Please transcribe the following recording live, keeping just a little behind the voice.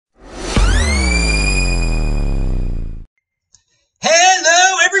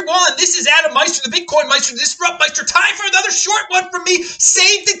Adam Meister, the Bitcoin Meister, the Disrupt Meister. Time for another short one from me.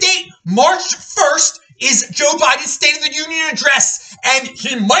 Save the date. March 1st is Joe Biden's State of the Union address, and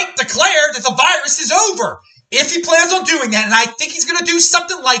he might declare that the virus is over. If he plans on doing that, and I think he's going to do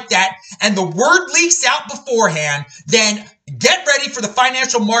something like that, and the word leaks out beforehand, then get ready for the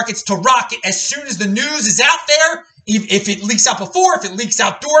financial markets to rocket as soon as the news is out there. If it leaks out before, if it leaks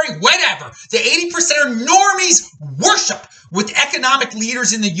out during, whatever. The 80% of normies worship what economic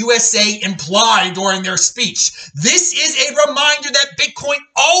leaders in the USA imply during their speech. This is a reminder that Bitcoin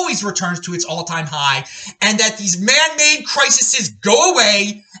always returns to its all-time high, and that these man-made crises go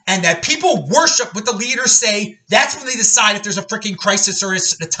away, and that people worship what the leaders say. That's when they decide if there's a freaking crisis or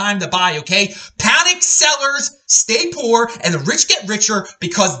it's the time to buy, okay? Panic sellers stay poor, and the rich get richer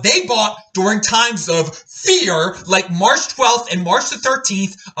because they bought during times of fear, like March 12th and March the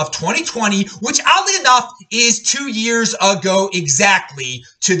 13th of 2020, which oddly enough is 2 years ago exactly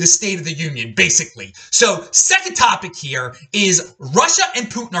to the State of the Union, basically. So, second topic here is Russia and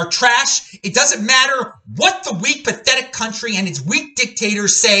Putin are trash. It doesn't matter what the weak, pathetic country and its weak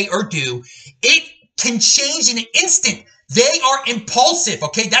dictators say or do. It can change in an instant. They are impulsive,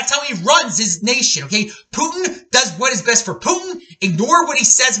 okay? That's how he runs his nation, okay? Putin does what is best for Putin. Ignore what he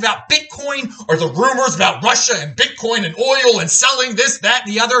says about Bitcoin or the rumors about Russia and Bitcoin and oil and selling this, that,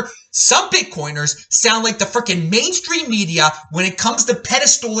 and the other. Some Bitcoiners sound like the freaking mainstream media when it comes to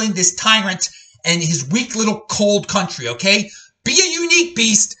pedestaling this tyrant and his weak little cold country, okay? Be a unique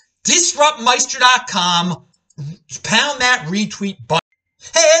beast. DisruptMeister.com. Pound that retweet button.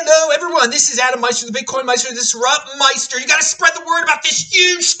 Hello, everyone. This is Adam Meister, the Bitcoin Meister, the Disrupt Meister. You got to spread the word about this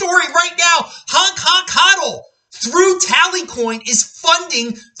huge story right now. Honk, honk, hodl. Through Tallycoin is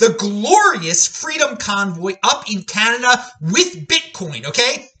funding the glorious Freedom Convoy up in Canada with Bitcoin,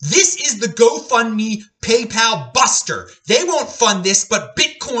 okay? This is the GoFundMe PayPal buster. They won't fund this, but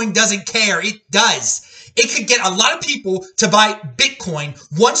Bitcoin doesn't care. It does. It could get a lot of people to buy Bitcoin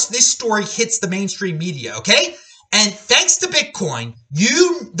once this story hits the mainstream media, okay? And thanks to Bitcoin,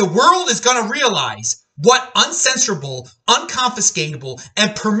 the world is going to realize what uncensorable, unconfiscatable,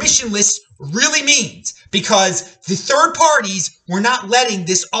 and permissionless really means, because the third parties were not letting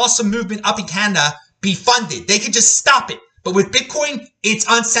this awesome movement up in Canada be funded. They could just stop it. But with Bitcoin, it's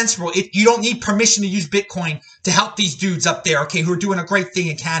uncensorable. You don't need permission to use Bitcoin to help these dudes up there, okay, who are doing a great thing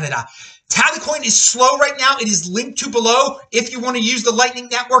in Canada. Tallycoin is slow right now. It is linked to below if you want to use the Lightning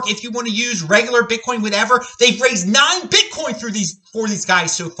Network, if you want to use regular Bitcoin, whatever. They've raised 9 Bitcoin for these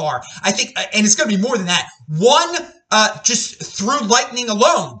guys so far. I think, and it's going to be more than that. Just through Lightning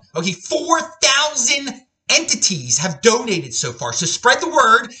alone. Okay, 4,000 entities have donated so far. So spread the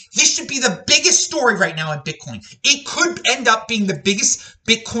word. This should be the biggest story right now in Bitcoin. It could end up being the biggest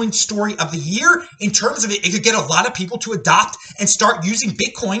Bitcoin story of the year. In terms of it could get a lot of people to adopt and start using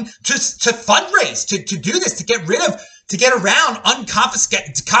Bitcoin to fundraise, to do this, to get around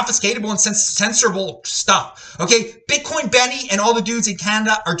confiscatable and censorable stuff. Okay, Bitcoin Benny and all the dudes in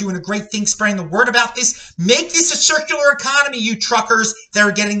Canada are doing a great thing spreading the word about this. Make this a circular economy, you truckers that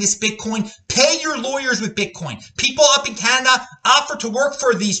are getting this Bitcoin. Pay your lawyers with Bitcoin. People up in Canada offer to work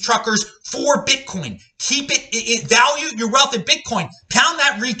for these truckers for Bitcoin. Keep it, value your wealth in Bitcoin. Pound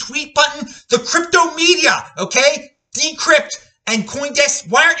that retweet button. The crypto media, okay? Decrypt and CoinDesk,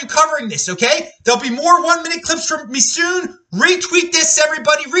 why aren't you covering this, okay? There'll be more 1-minute clips from me soon. Retweet this,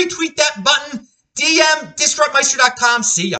 everybody. Retweet that button. DM DisruptMeister.com. See ya.